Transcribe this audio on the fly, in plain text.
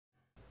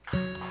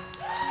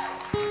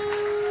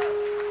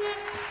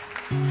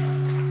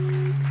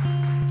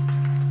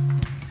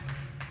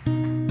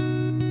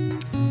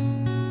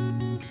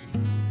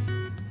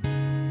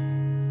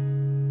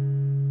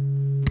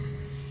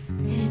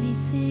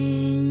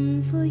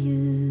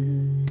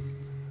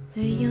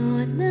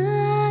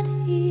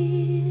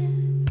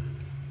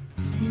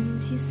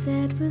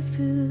never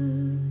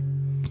through.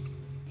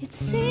 It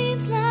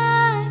seems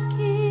like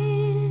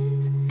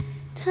years,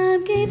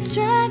 time keeps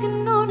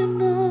dragging on,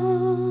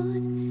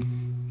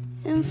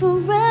 and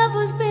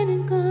forever's been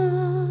and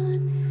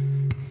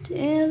gone.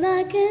 Still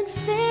I can't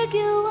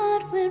figure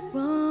what went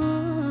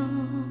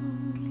wrong,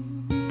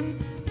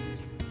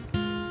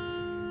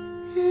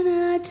 and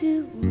I'd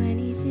do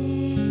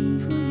anything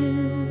for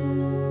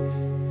you.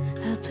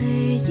 I'll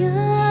play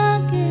your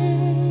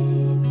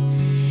game.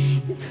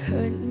 You've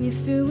hurt me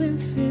through and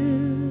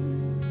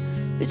through,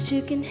 but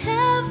you can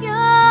have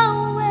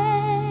your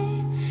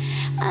way.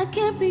 I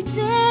can't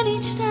pretend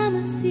each time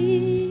I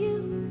see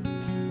you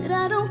that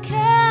I don't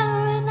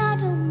care and I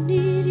don't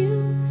need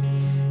you.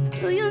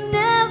 No, you'll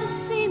never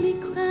see me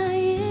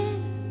crying.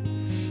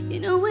 You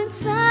know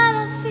inside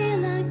I feel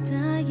like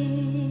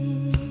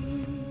dying.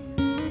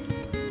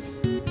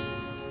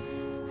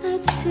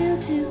 I'd still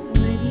do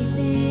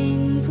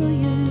anything for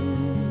you.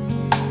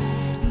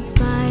 In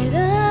spite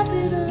of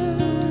it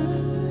all,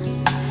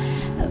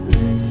 I've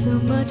learned so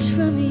much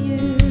from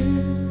you.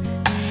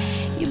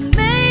 You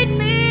made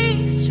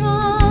me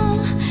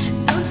strong.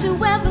 Don't you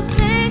ever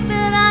think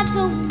that I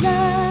don't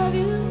love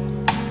you.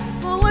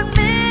 For 1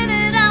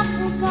 minute I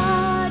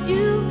forgot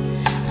you.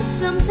 But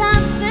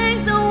sometimes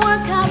things don't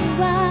work out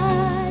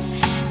right,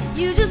 and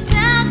you just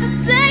have to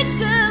say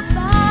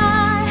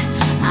goodbye.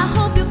 I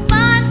hope you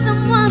find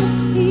someone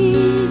who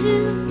needs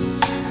you,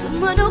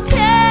 someone who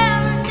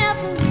cares and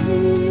never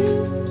leave you.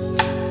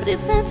 But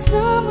if that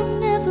someone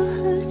never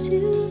hurt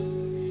you,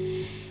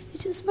 you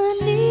just might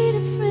need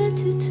a friend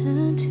to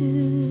turn to.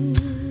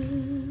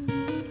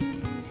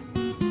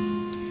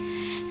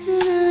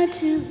 And I'd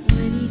do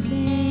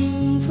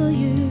anything for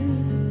you.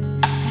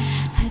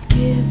 I'd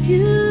give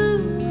you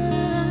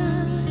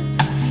up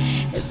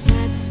if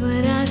that's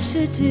what I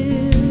should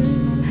do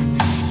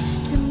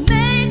to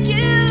make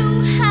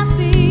you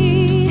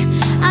happy.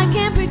 I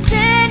can't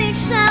pretend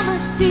each time I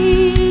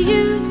see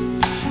you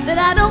that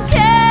I don't